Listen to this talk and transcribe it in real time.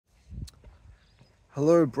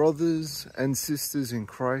Hello brothers and sisters in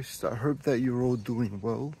Christ, I hope that you're all doing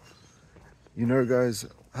well. You know guys,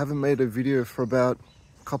 I haven't made a video for about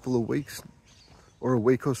a couple of weeks or a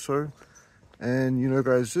week or so. And you know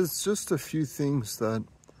guys, just a few things that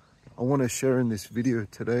I want to share in this video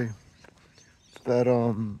today that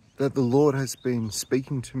the Lord has been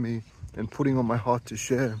speaking to me and putting on my heart to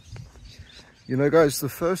share. You know guys, the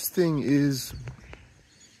first thing is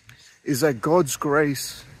that God's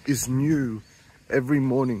grace is new every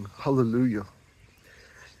morning. Hallelujah.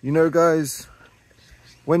 You know guys,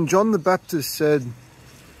 when Jesus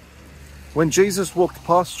walked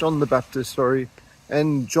past John the Baptist,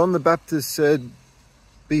 and John the Baptist said,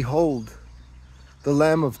 "Behold, the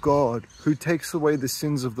Lamb of God who takes away the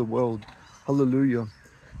sins of the world." Hallelujah.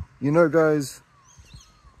 You know guys,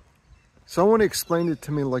 someone explained it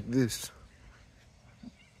to me like this.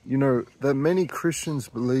 You know, that many Christians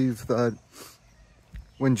believe that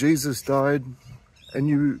when Jesus died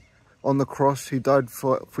on the cross, he died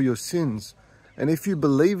for your sins. And if you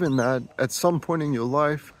believe in that at some point in your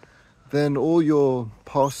life, then all your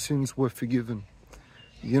past sins were forgiven.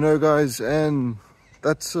 You know guys, and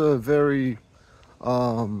that's a very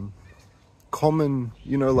common,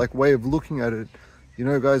 way of looking at it. You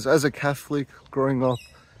know guys, as a Catholic growing up,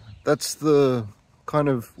 that's the kind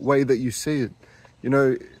of way that you see it. You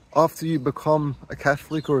know, after you become a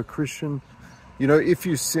Catholic or a Christian, you know, if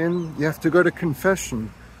you sin, you have to go to confession.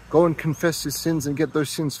 Go and confess your sins and get those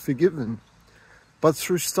sins forgiven. But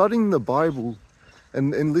through studying the Bible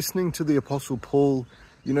and listening to the Apostle Paul,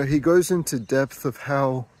 you know, he goes into depth of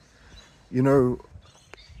how, you know,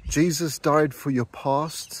 Jesus died for your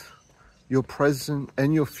past, your present,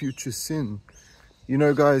 and your future sin. You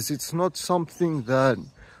know, guys, it's not something that,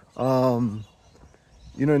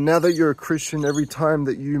 you know, now that you're a Christian, every time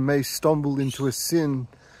that you may stumble into a sin,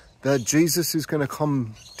 that Jesus is going to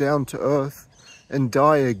come down to earth and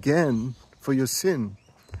die again for your sin.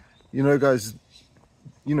 You know guys,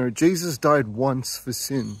 you know, Jesus died once for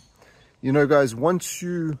sin. You know guys, once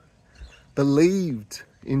you believed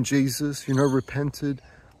in Jesus, you know, repented,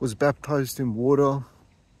 was baptized in water,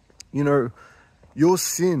 you know, your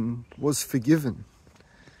sin was forgiven.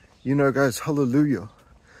 You know guys, hallelujah.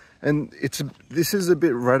 And this is a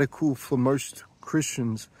bit radical for most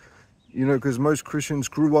Christians. You know, because most Christians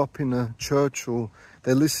grew up in a church, or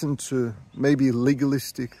they listen to maybe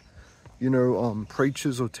legalistic, you know,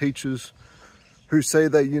 preachers or teachers who say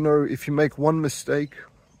that, you know, if you make one mistake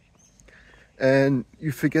and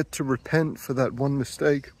you forget to repent for that one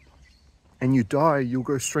mistake and you die, you'll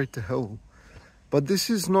go straight to hell. But this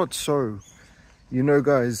is not so. You know,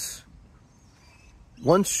 guys,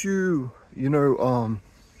 once you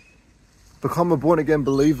become a born-again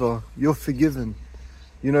believer, you're forgiven.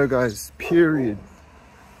 You know guys, period.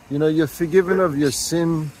 You know, you're forgiven of your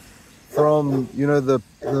sin from, you know,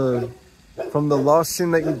 from the last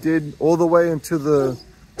sin that you did all the way into the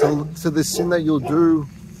sin that you'll do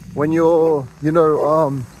when you're, you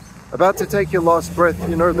know, about to take your last breath,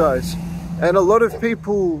 you know guys. And a lot of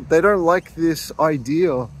people, they don't like this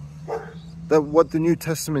idea that what the New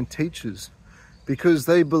Testament teaches, because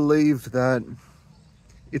they believe that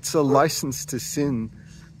it's a license to sin.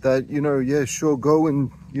 That, you know, yeah, sure, go and,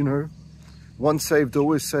 you know, once saved,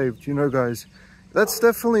 always saved, you know, guys. That's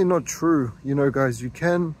definitely not true, you know, guys. You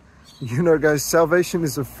can, you know, guys, salvation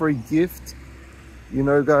is a free gift, you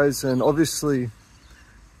know, guys. And obviously,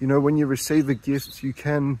 you know, when you receive a gift, you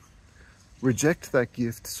can reject that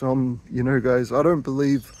gift. So, you know, guys, I don't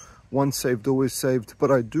believe once saved, always saved. But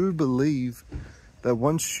I do believe that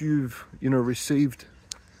once you've, you know, received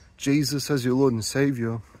Jesus as your Lord and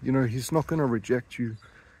Savior, you know, he's not going to reject you,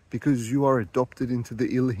 because you are adopted into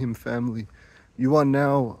the Elohim family. You are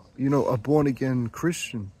now, you know, a born-again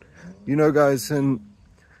Christian. You know, guys, and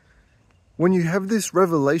when you have this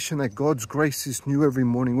revelation that God's grace is new every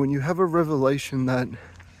morning, when you have a revelation that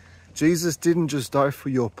Jesus didn't just die for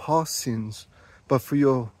your past sins, but for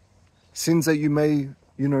your sins that you may,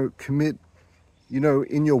 you know, commit, you know,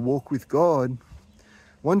 in your walk with God,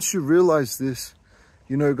 once you realize this,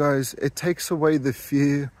 you know, guys, it takes away the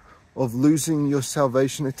fear of losing your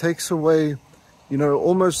salvation. It takes away, you know,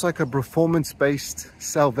 almost like a performance-based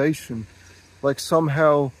salvation. Like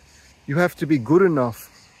somehow you have to be good enough,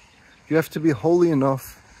 you have to be holy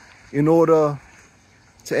enough in order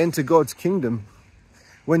to enter God's kingdom.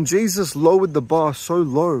 When Jesus lowered the bar so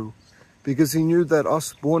low, because he knew that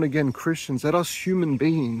us born-again Christians, that us human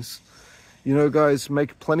beings, you know, guys,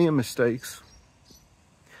 make plenty of mistakes.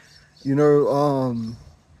 You know,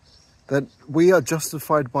 that we are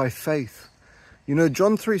justified by faith. You know,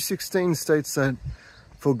 John 3:16 states that,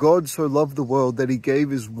 "For God so loved the world that he gave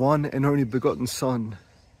his one and only begotten Son,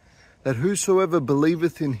 that whosoever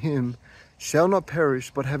believeth in him shall not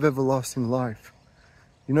perish, but have everlasting life.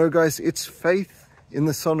 You know, guys, it's faith in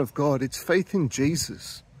the Son of God. It's faith in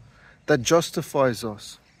Jesus that justifies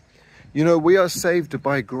us. You know, we are saved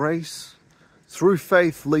by grace through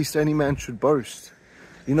faith, lest any man should boast.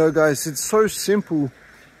 You know, guys, it's so simple.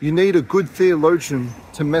 You need a good theologian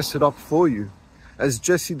to mess it up for you. As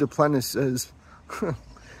Jesse Duplantis says.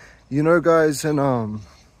 You know, guys, and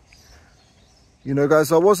you know,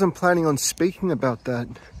 guys, I wasn't planning on speaking about that.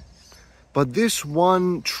 But this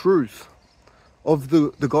one truth of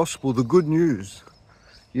the gospel, the good news,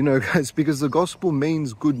 you know, guys, because the gospel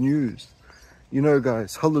means good news. You know,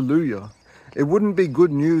 guys, hallelujah. It wouldn't be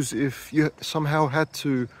good news if you somehow had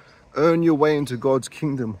to earn your way into God's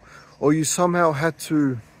kingdom, or you somehow had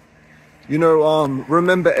to, you know,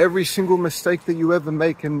 remember every single mistake that you ever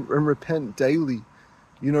make and repent daily,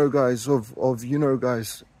 you know, guys, you know,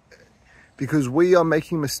 guys, because we are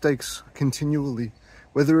making mistakes continually,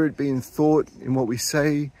 whether it be in thought, in what we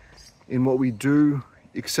say, in what we do,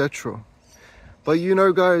 etc. But, you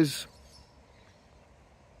know, guys,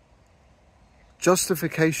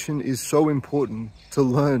 justification is so important to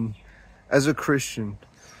learn as a Christian.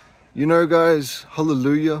 You know, guys,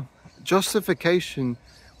 hallelujah. Justification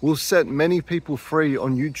will set many people free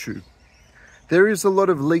on YouTube. There is a lot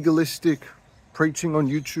of legalistic preaching on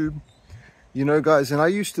YouTube, you know, guys, and I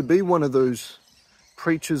used to be one of those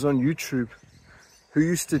preachers on YouTube who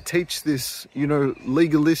used to teach this, you know,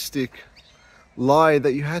 legalistic lie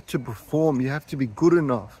that you had to perform, you have to be good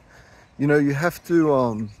enough, you know, you have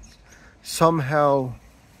to somehow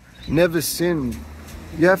never sin,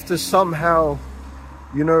 you have to somehow,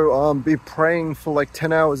 you know, be praying for like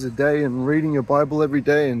 10 hours a day and reading your Bible every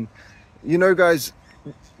day. And, you know, guys,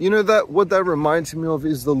 you know, that what that reminds me of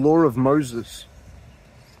is the law of Moses.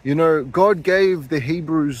 You know, God gave the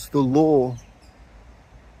Hebrews the law,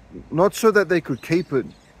 not so that they could keep it,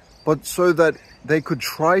 but so that they could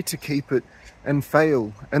try to keep it and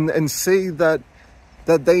fail and see that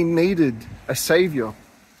they needed a savior,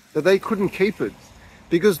 that they couldn't keep it.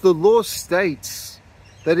 Because the law states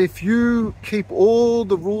that if you keep all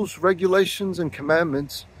the rules, regulations, and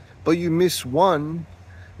commandments, but you miss one,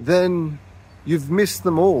 then you've missed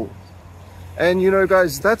them all. And, you know,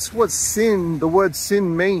 guys, that's what sin, the word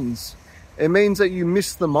sin means. It means that you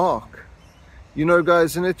miss the mark. You know,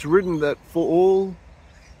 guys, and it's written that for all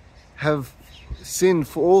have sinned,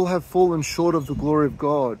 for all have fallen short of the glory of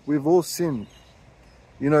God. We've all sinned,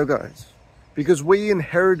 you know, guys, because we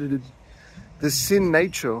inherited the sin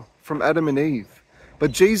nature from Adam and Eve.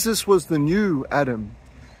 But Jesus was the new Adam,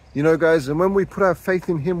 you know, guys, and when we put our faith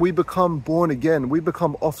in him, we become born again. We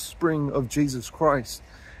become offspring of Jesus Christ.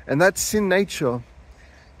 And that sin nature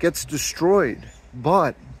gets destroyed.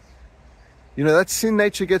 But, you know, that sin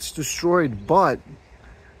nature gets destroyed, but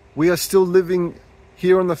we are still living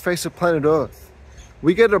here on the face of planet Earth.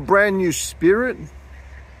 We get a brand new spirit,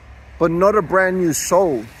 but not a brand new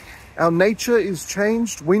soul. Our nature is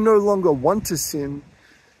changed. We no longer want to sin.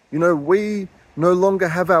 You know, we no longer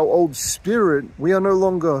have our old spirit. We are no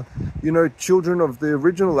longer, you know, children of the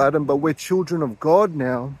original Adam, but we're children of God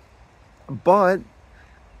now. But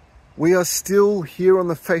we are still here on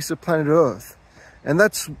the face of planet Earth. And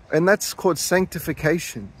that's called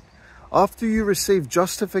sanctification. After you receive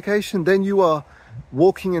justification, then you are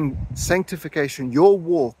walking in sanctification. Your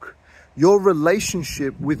walk, your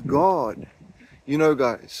relationship with God. You know,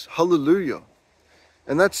 guys, hallelujah.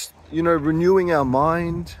 And that's, you know, renewing our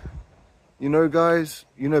mind. You know, guys,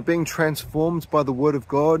 you know, being transformed by the word of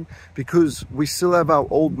God, because we still have our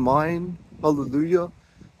old mind. Hallelujah.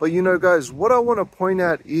 But, you know, guys, what I want to point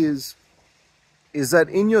out is that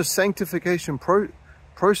in your sanctification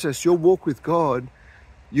process, your walk with God,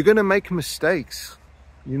 you're going to make mistakes.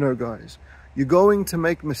 You know, guys, you're going to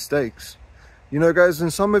make mistakes. You know, guys,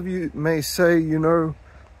 and some of you may say, you know,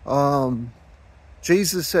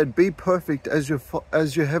 Jesus said, "Be perfect as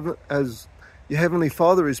your heavenly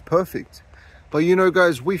Father is perfect." But, you know,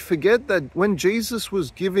 guys, we forget that when Jesus was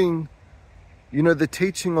giving, you know, the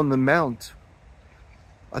teaching on the mount,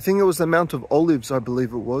 I think it was the Mount of Olives, I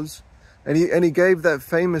believe it was, and he gave that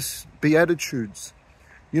famous Beatitudes.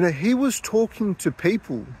 You know, he was talking to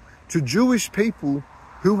people, to Jewish people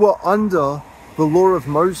who were under the law of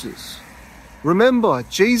Moses. Remember,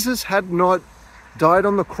 Jesus had not died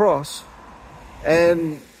on the cross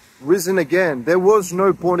and risen again. There was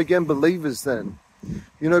no born again believers then.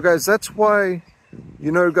 You know, guys, that's why,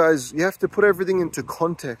 you know, guys, you have to put everything into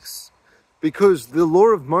context, because the law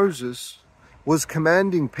of Moses was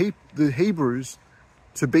commanding the Hebrews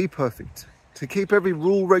to be perfect, to keep every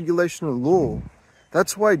rule, regulation, and law.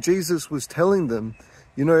 That's why Jesus was telling them,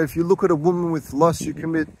 you know, if you look at a woman with lust, you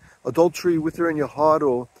commit adultery with her in your heart,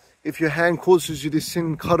 or if your hand causes you to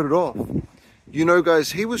sin, cut it off. You know,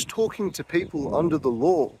 guys, he was talking to people under the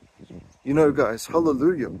law. You know, guys,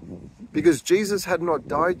 hallelujah. Because Jesus had not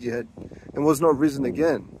died yet and was not risen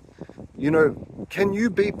again. You know, can you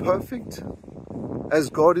be perfect as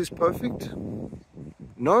God is perfect?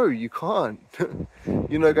 No, you can't.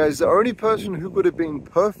 You know, guys, the only person who could have been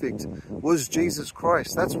perfect was Jesus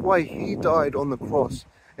Christ. That's why he died on the cross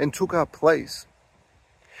and took our place.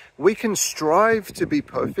 We can strive to be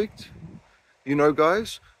perfect. You know,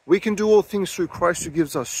 guys, we can do all things through Christ who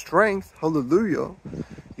gives us strength. Hallelujah.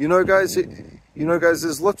 You know, guys,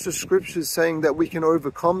 there's lots of scriptures saying that we can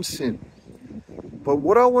overcome sin. But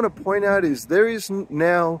what I want to point out is there is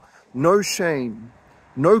now no shame,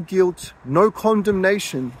 no guilt, no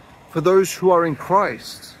condemnation for those who are in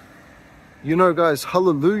Christ. You know, guys,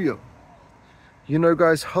 hallelujah. You know,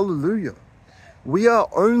 guys, hallelujah. We are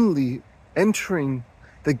only entering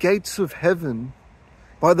the gates of heaven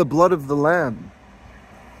by the blood of the Lamb.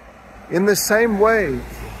 In the same way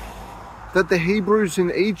that the Hebrews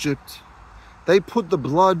in Egypt, they put the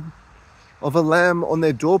blood of a lamb on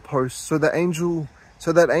their doorposts so that angel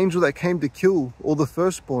that came to kill all the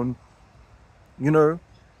firstborn, you know,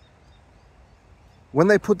 when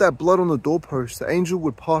they put that blood on the doorpost, the angel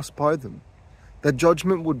would pass by them. That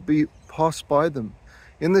judgment would be passed by them.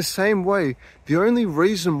 In the same way, the only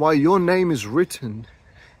reason why your name is written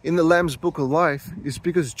in the Lamb's Book of Life is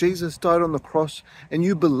because Jesus died on the cross and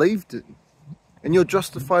you believed it. And you're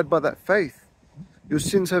justified by that faith. Your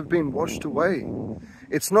sins have been washed away.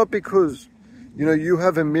 It's not because, you know, you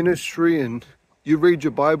have a ministry and you read your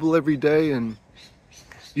Bible every day and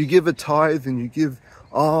you give a tithe and you give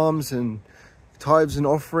alms and tithes and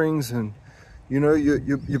offerings and, you know,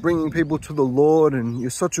 you're bringing people to the Lord and you're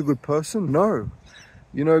such a good person. No.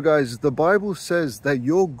 You know, guys, the Bible says that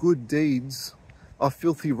your good deeds are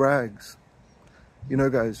filthy rags. You know,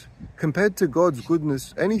 guys, compared to God's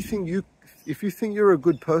goodness, if you think you're a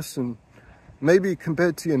good person, maybe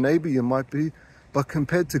compared to your neighbor you might be, but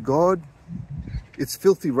compared to God, it's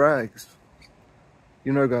filthy rags.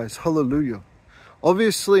 You know, guys, hallelujah.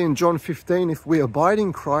 Obviously in John 15, if we abide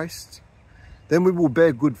in Christ, then we will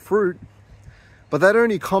bear good fruit. But that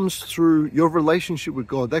only comes through your relationship with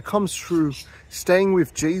God. That comes through staying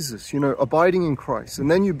with Jesus, you know, abiding in Christ,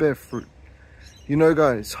 and then you bear fruit. You know,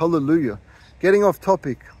 guys, hallelujah. Getting off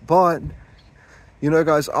topic, but, you know,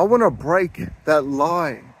 guys, I want to break that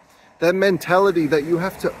lie, that mentality that you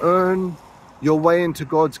have to earn your way into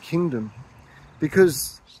God's kingdom.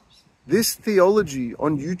 Because this theology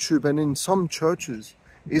on YouTube and in some churches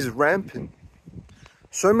is rampant.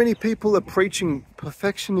 So many people are preaching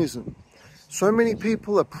perfectionism. So many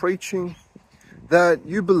people are preaching that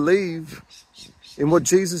you believe in what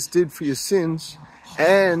Jesus did for your sins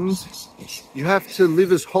and you have to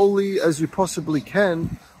live as holy as you possibly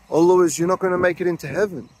can, otherwise you're not going to make it into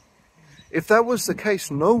heaven. If that was the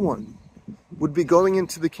case, no one would be going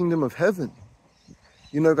into the kingdom of heaven.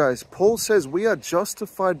 You know, guys, Paul says we are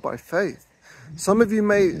justified by faith. Some of you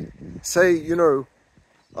may say, you know,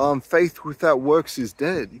 faith without works is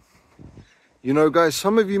dead. You know, guys,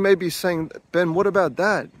 some of you may be saying, Ben, what about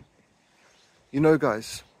that? You know,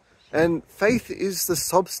 guys, and faith is the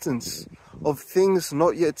substance of things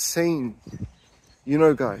not yet seen. You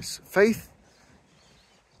know, guys, faith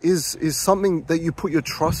is something that you put your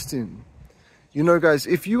trust in. You know, guys,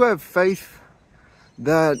 if you have faith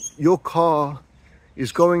that your car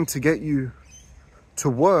is going to get you to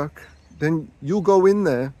work, then you'll go in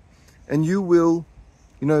there and you will,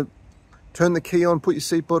 you know, turn the key on, put your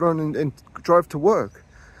seatbelt on and drive to work.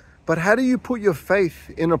 But how do you put your faith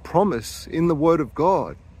in a promise in the Word of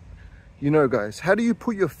God? You know, guys, how do you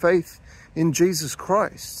put your faith in Jesus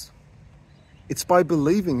Christ? It's by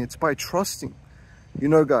believing, it's by trusting, you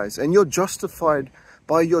know, guys, and you're justified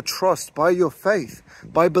by your trust, by your faith,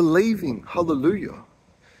 by believing. Hallelujah.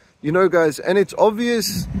 You know, guys, and it's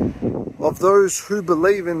obvious of those who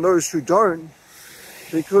believe and those who don't,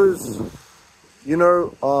 because, you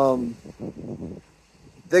know,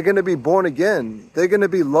 they're going to be born again. They're going to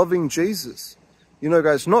be loving Jesus. You know,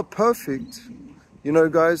 guys, not perfect, you know,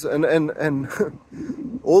 guys, and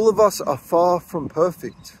all of us are far from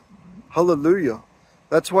perfect. Hallelujah.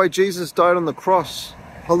 That's why Jesus died on the cross.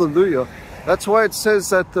 Hallelujah. That's why it says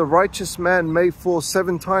that the righteous man may fall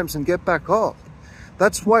 7 times and get back up.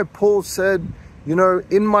 That's why Paul said, you know,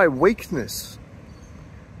 in my weakness,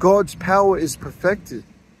 God's power is perfected.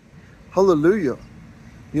 Hallelujah.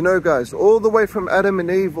 You know, guys, all the way from Adam and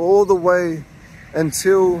Eve, all the way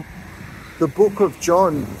until the book of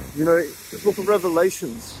John, you know, the book of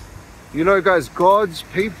Revelations. You know, guys, God's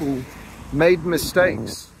people made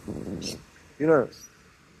mistakes. You know,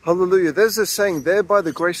 Hallelujah. There's a saying, there by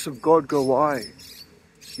the grace of God go I.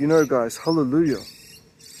 You know, guys, hallelujah.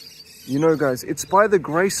 You know, guys, it's by the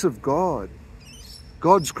grace of God,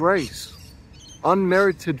 God's grace,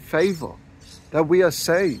 unmerited favor, that we are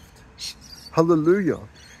saved. Hallelujah.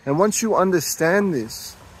 And once you understand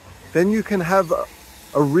this, then you can have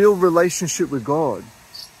a real relationship with God.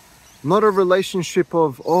 Not a relationship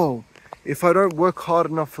of, oh, if I don't work hard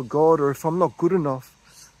enough for God, or if I'm not good enough,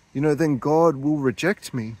 you know, then God will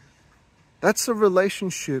reject me. That's a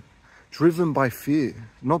relationship driven by fear,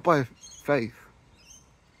 not by faith.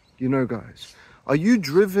 You know, guys, are you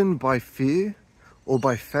driven by fear or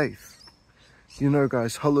by faith? You know,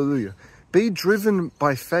 guys, hallelujah. Be driven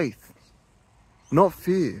by faith, not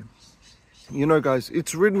fear. You know, guys,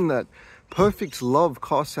 it's written that perfect love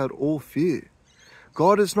casts out all fear.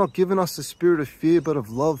 God has not given us the spirit of fear, but of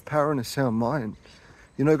love, power, and a sound mind.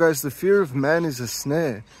 You know, guys, the fear of man is a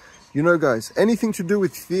snare. You know, guys, anything to do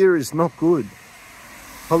with fear is not good.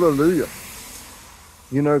 Hallelujah.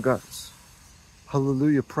 You know, guys,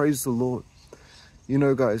 hallelujah, praise the Lord. You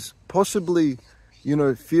know, guys, possibly, you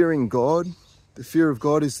know, fearing God, the fear of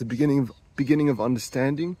God is the beginning of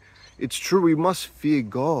understanding. It's true, we must fear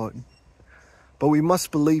God, but we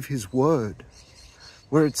must believe his word,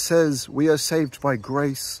 where it says we are saved by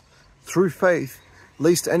grace through faith,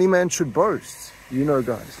 lest any man should boast. You know,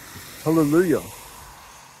 guys, hallelujah.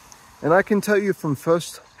 And I can tell you from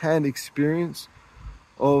first-hand experience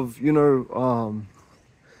of, you know,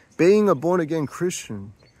 being a born-again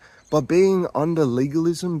Christian, but being under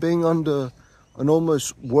legalism, being under an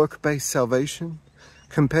almost work-based salvation,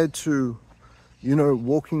 compared to, you know,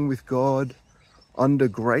 walking with God under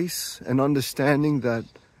grace and understanding that,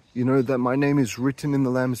 you know, that my name is written in the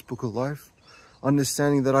Lamb's Book of Life,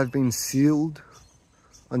 understanding that I've been sealed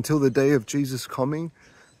until the day of Jesus coming,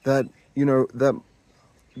 that, you know, that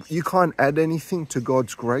you can't add anything to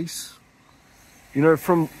God's grace. You know,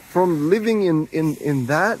 from living in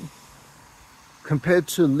that, compared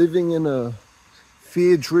to living in a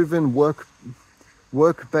fear-driven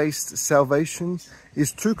work-based salvation,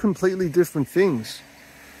 is two completely different things.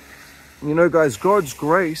 You know, guys, God's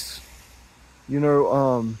grace, you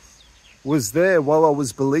know, was there while I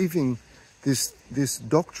was believing this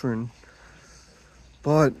doctrine,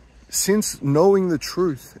 but since knowing the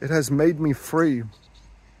truth, it has made me free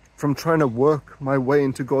from trying to work my way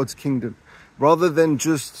into God's kingdom, rather than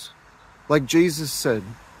just, like Jesus said,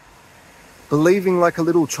 believing like a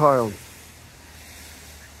little child.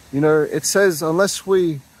 You know, it says, unless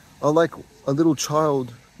we are like a little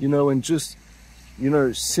child, you know, and just, you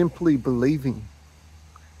know, simply believing,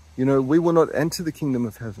 you know, we will not enter the kingdom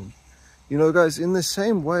of heaven. You know, guys, in the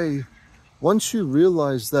same way, once you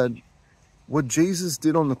realize that what Jesus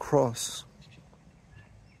did on the cross,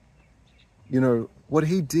 you know, what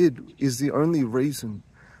he did is the only reason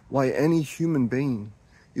why any human being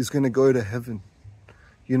is going to go to heaven.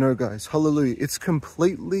 You know, guys, hallelujah. It's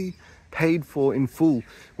completely paid for in full.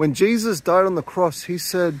 When Jesus died on the cross, he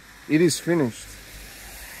said, it is finished.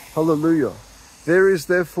 Hallelujah. There is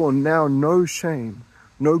therefore now no shame,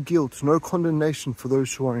 no guilt, no condemnation for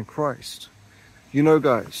those who are in Christ. You know,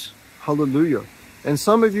 guys, hallelujah. And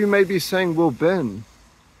some of you may be saying, well, Ben,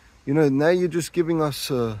 you know, now you're just giving us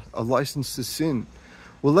a license to sin.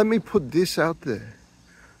 Well, let me put this out there.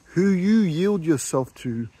 Who you yield yourself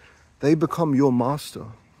to, they become your master.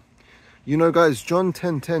 You know, guys, John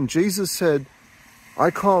 10:10, Jesus said,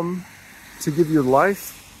 I come to give you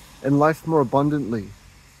life and life more abundantly.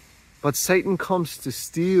 But Satan comes to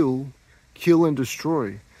steal, kill, and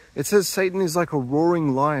destroy. It says Satan is like a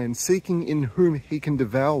roaring lion, seeking in whom he can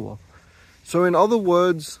devour. So in other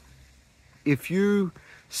words, if you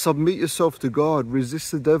submit yourself to God,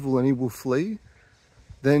 resist the devil and he will flee,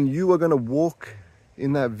 then you are going to walk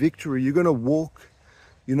in that victory. You're going to walk,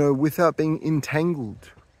 you know, without being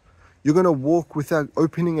entangled. You're going to walk without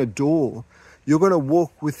opening a door. You're going to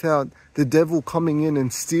walk without the devil coming in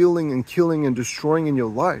and stealing and killing and destroying in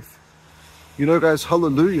your life. You know, guys,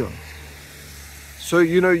 hallelujah. So,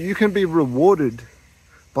 you know, you can be rewarded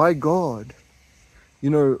by God,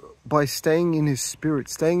 you know, by staying in his spirit,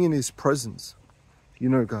 staying in his presence. You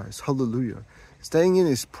know, guys, hallelujah. Staying in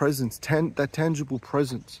his presence, that tangible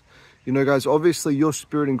presence. You know, guys, obviously your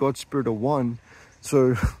spirit and God's spirit are one.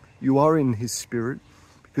 So you are in his spirit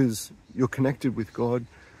because you're connected with God.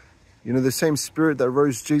 You know, the same spirit that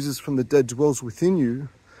rose Jesus from the dead dwells within you.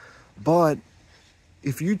 But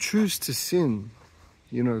if you choose to sin,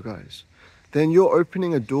 you know, guys, then you're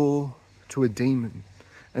opening a door to a demon.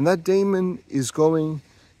 And that demon is going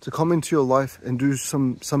to come into your life and do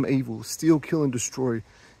some evil, steal, kill, and destroy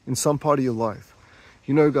in some part of your life.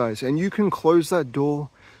 You know, guys, and you can close that door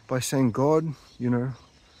by saying, God, you know,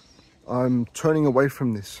 I'm turning away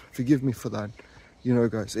from this. Forgive me for that. You know,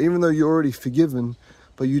 guys, even though you're already forgiven,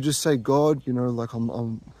 but you just say, God, you know, like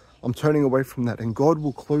I'm turning away from that, and God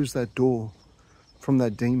will close that door from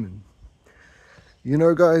that demon. You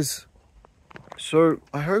know, guys, so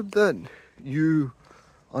I hope that you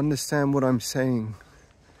understand what I'm saying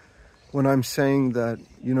when I'm saying that,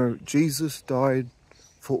 you know, Jesus died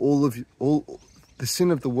for all the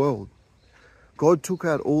sin of the world. God took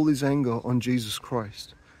out all his anger on Jesus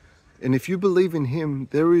Christ. And if you believe in him,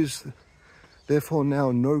 there is therefore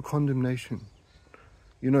now no condemnation,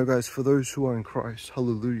 you know, guys, for those who are in Christ.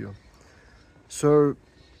 Hallelujah. So,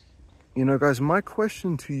 you know, guys, my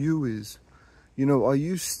question to you is, you know, are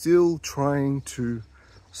you still trying to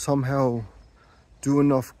somehow do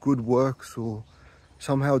enough good works or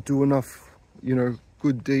somehow do enough, you know,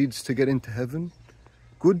 good deeds to get into heaven?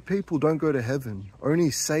 Good people don't go to heaven. Only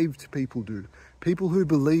saved people do. People who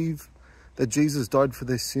believe that Jesus died for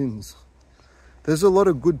their sins. There's a lot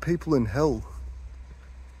of good people in hell,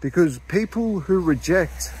 because people who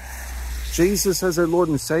reject Jesus as their Lord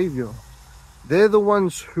and Savior, they're the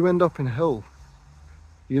ones who end up in hell.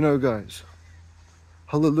 You know, guys.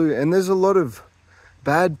 Hallelujah. And there's a lot of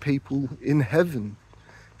bad people in heaven,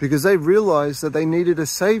 because they realized that they needed a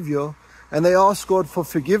Savior, and they asked God for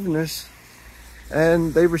forgiveness,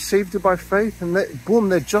 and they received it by faith, and boom,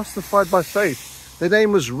 they're justified by faith. Their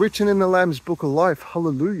name was written in the Lamb's Book of Life.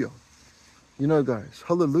 Hallelujah. You know, guys,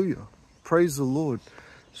 hallelujah. Praise the Lord.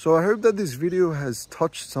 So I hope that this video has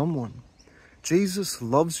touched someone. Jesus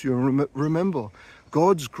loves you. And remember,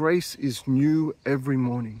 God's grace is new every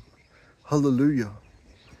morning. Hallelujah.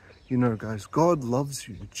 You know, guys, God loves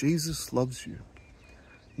you. Jesus loves you.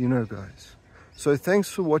 You know, guys. So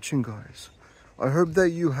thanks for watching, guys. I hope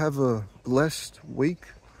that you have a blessed week.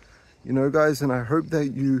 You know, guys, and I hope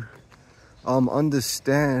that you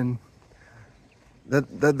understand that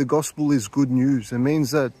the gospel is good news. It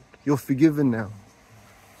means that you're forgiven now.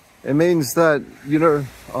 It means that, you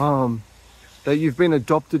know, that you've been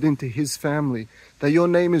adopted into his family, that your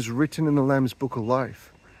name is written in the Lamb's Book of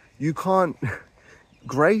Life. You can't,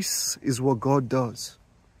 grace is what God does.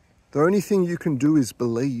 The only thing you can do is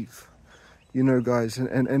believe, you know, guys,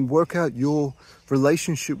 and work out your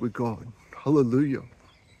relationship with God. Hallelujah.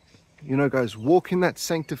 You know, guys, walk in that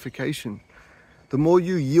sanctification. The more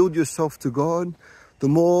you yield yourself to God, the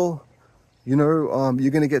more, you know,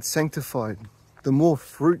 you're going to get sanctified. The more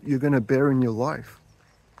fruit you're going to bear in your life.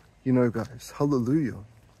 You know, guys, hallelujah.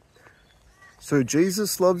 So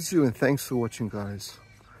Jesus loves you, and thanks for watching, guys.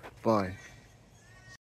 Bye.